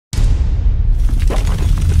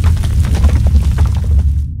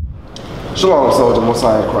Shalom, soldier.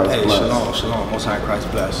 Messiah Christ Hey, bless. shalom, shalom. Most High Christ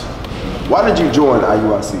bless. Why did you join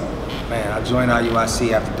IUIC? Man, I joined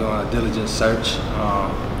IUIC after doing a diligent search. I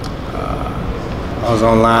was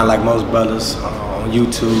online like most brothers on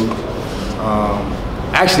YouTube.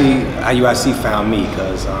 Actually, IUIC found me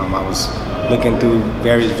because I was looking through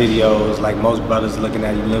various videos, like most brothers looking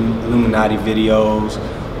at Illuminati videos,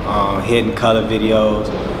 hidden color videos.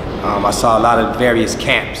 I saw a lot of various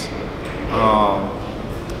camps.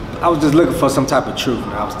 I was just looking for some type of truth.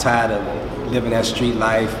 I was tired of living that street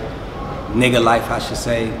life, nigga life, I should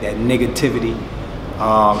say, that negativity.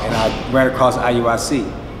 And I ran across IUIC.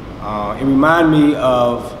 It reminded me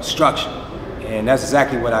of structure, and that's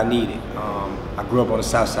exactly what I needed. I grew up on the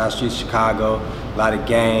South Side streets of Chicago, a lot of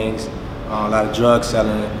gangs, a lot of drug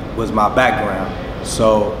selling was my background.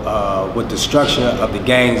 So with the structure of the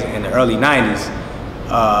gangs in the early 90s,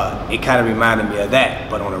 it kind of reminded me of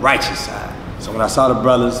that, but on the righteous side. So when I saw the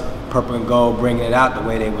brothers, purple and gold, bringing it out the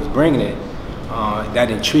way they was bringing it,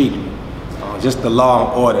 that intrigued me. Just the law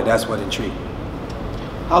and order, that's what intrigued me.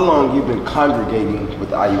 How long you been congregating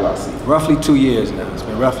with IUIC? Roughly 2 years now. It's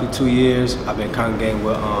been roughly 2 years. I've been congregating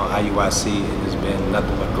with IUIC, and it's been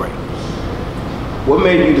nothing but great. What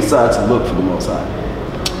made you decide to look for the Most High?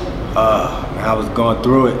 I was going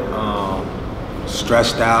through it,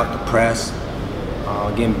 stressed out, depressed,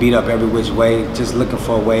 getting beat up every which way, just looking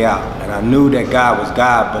for a way out. And I knew that God was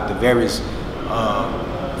God, but the various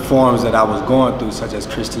forms that I was going through, such as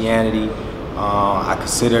Christianity, I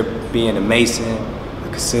considered being a Mason, I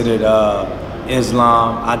considered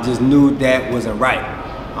Islam. I just knew that wasn't right.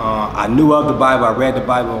 I knew of the Bible, I read the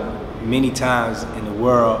Bible many times in the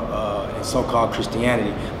world in so-called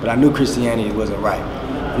Christianity, but I knew Christianity wasn't right.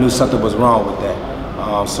 I knew something was wrong with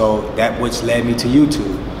that. So that which led me to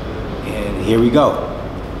YouTube. And here we go.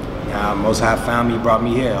 Now, Most High found me, brought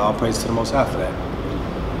me here. All praise to the Most High for that.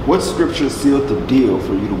 What scripture sealed the deal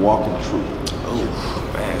for you to walk in truth?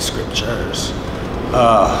 Oh, man, scriptures.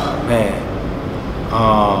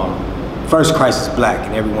 First, Christ is black,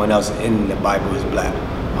 and everyone else in the Bible is black.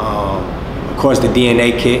 Of course, the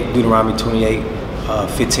DNA kit, Deuteronomy 28,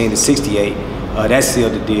 15 to 68, that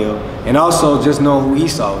sealed the deal. And also, just know who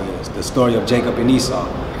Esau is, the story of Jacob and Esau.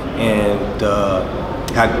 And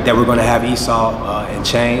that we're going to have Esau in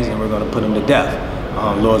chains, and we're going to put him to death,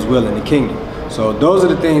 Lord's will in the kingdom. So those are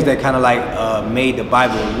the things that kind of like made the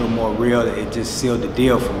Bible a little more real. It just sealed the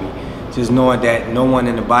deal for me. Just knowing that no one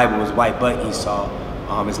in the Bible is white but Esau.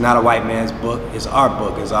 It's not a white man's book, it's our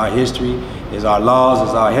book, it's our history, it's our laws,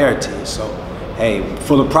 it's our heritage. So, hey,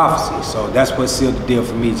 full of prophecy. So that's what sealed the deal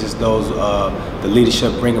for me, just those, the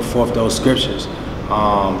leadership bringing forth those scriptures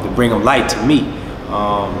to bring them light to me.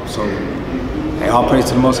 So, hey, all praise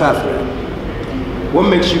to the Most High for that. What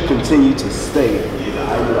makes you continue to stay with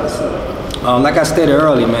IUIC? Like I stated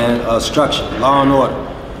earlier, man, structure, law and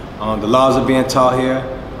order. The laws are being taught here.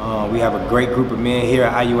 We have a great group of men here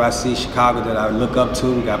at IUIC Chicago that I look up to.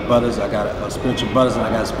 We got brothers, I got spiritual brothers, and I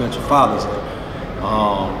got spiritual fathers here.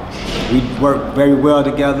 We work very well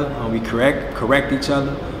together. We correct each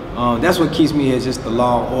other. That's what keeps me here, just the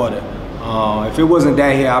law and order. If it wasn't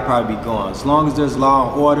that here, I'd probably be gone. As long as there's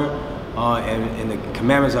law and order and the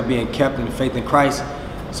commandments are being kept in the faith in Christ,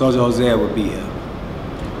 Soldier Hosea would be here.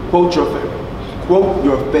 Quote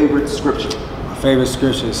your favorite scripture. My favorite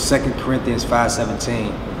scripture is 2 Corinthians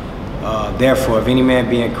 5:17. Therefore, if any man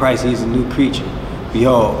be in Christ, he is a new creature.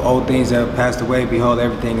 Behold, old things have passed away. Behold,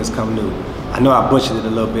 everything has come new. I know I butchered it a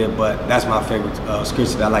little bit, but that's my favorite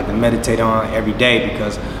scripture that I like to meditate on every day,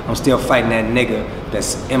 because I'm still fighting that nigga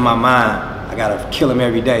that's in my mind. I gotta kill him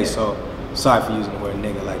every day. So sorry for using the word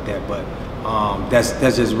nigga like that, but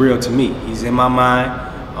that's just real to me. He's in my mind,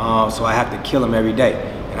 so I have to kill him every day.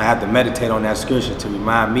 And I have to meditate on that scripture to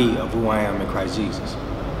remind me of who I am in Christ Jesus.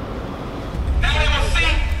 Now they will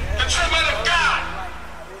see the true men of God.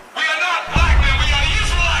 We are not black men, we are the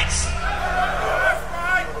Israelites. That's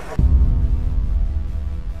right.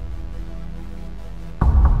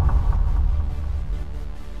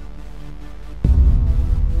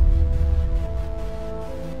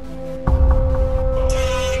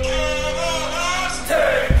 Take care of us.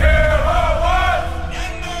 Take care of us.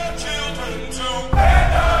 And our children too. And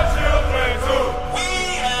our children too. We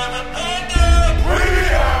have abandoned. We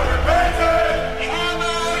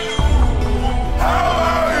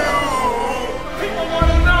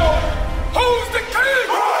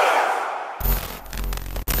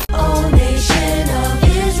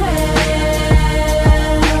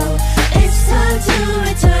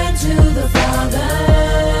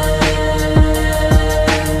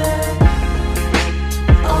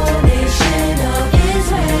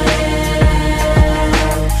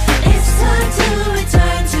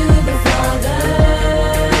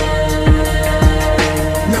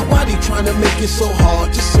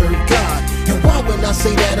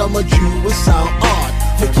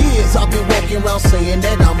years I've been walking around saying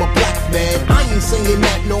that I'm a black man. I ain't saying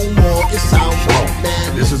that no more, it sounds wrong,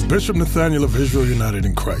 man. This is Bishop Nathaniel of Israel United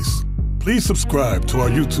in Christ. Please subscribe to our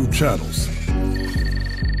YouTube channels.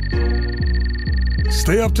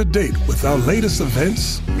 Stay up to date with our latest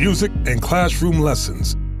events, music, and classroom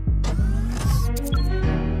lessons.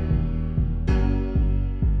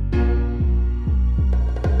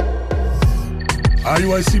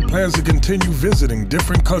 IUIC plans to continue visiting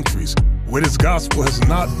different countries where this gospel has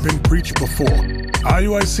not been preached before.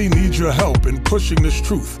 IUIC needs your help in pushing this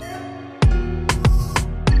truth.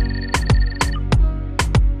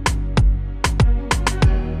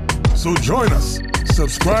 So join us.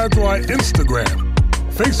 Subscribe to our Instagram,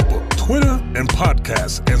 Facebook, Twitter, and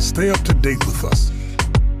podcasts, and stay up to date with us.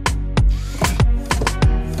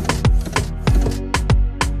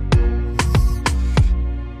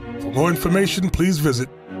 For more information, please visit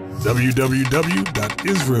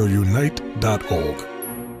www.israelunite.org.